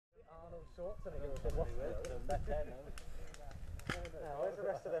Where's the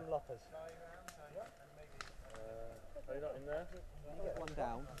rest of them loppers? Are you not in there? Get one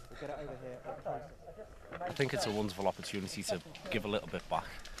down, we'll get it over here. I think it's a wonderful opportunity to give a little bit back,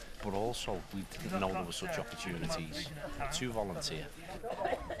 but also we didn't know there were such opportunities to volunteer.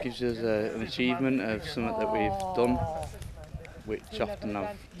 Gives us an achievement of something that we've done, which often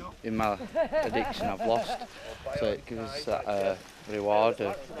in my addiction I've lost. So it gives us that reward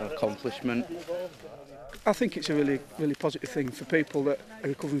of accomplishment. I think it's a really positive thing for people that are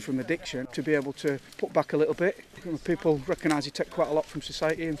recovering from addiction to be able to put back a little bit. People recognise they take quite a lot from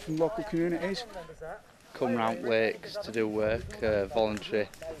society and from local communities. Come round lakes to do work, voluntary,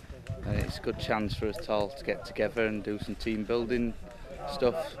 and it's a good chance for us all to get together and do some team building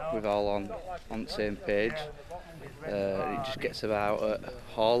stuff. We're all on the same page. It just gets about at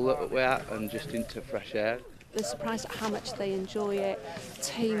Hall that we're at and just into fresh air. They're surprised at how much they enjoy it,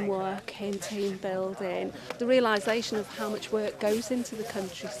 teamwork in, team building, the realisation of how much work goes into the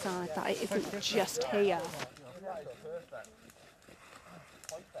countryside, that it isn't just here.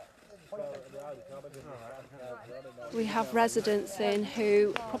 We have residents in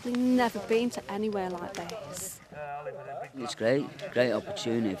who probably never been to anywhere like this. It's great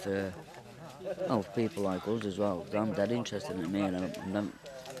opportunity for people like us as well. I'm dead interested in it, and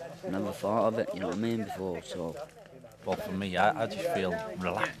I've never thought of it, you know what I mean, before. So, well, for me, I just feel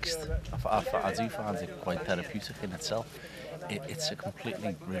relaxed. I do find it quite therapeutic in itself. It's a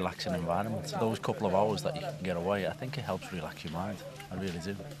completely relaxing environment. Those couple of hours that you can get away, I think it helps relax your mind. I really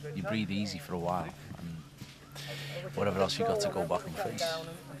do. You breathe easy for a while, and whatever else you got to go back and face,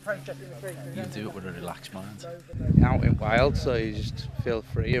 you do it with a relaxed mind. Out in wild, so you just feel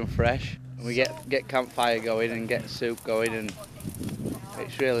free and fresh. And we get campfire going and get soup going, and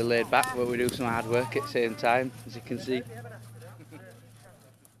it's really laid back, but we do some hard work at the same time, as you can see.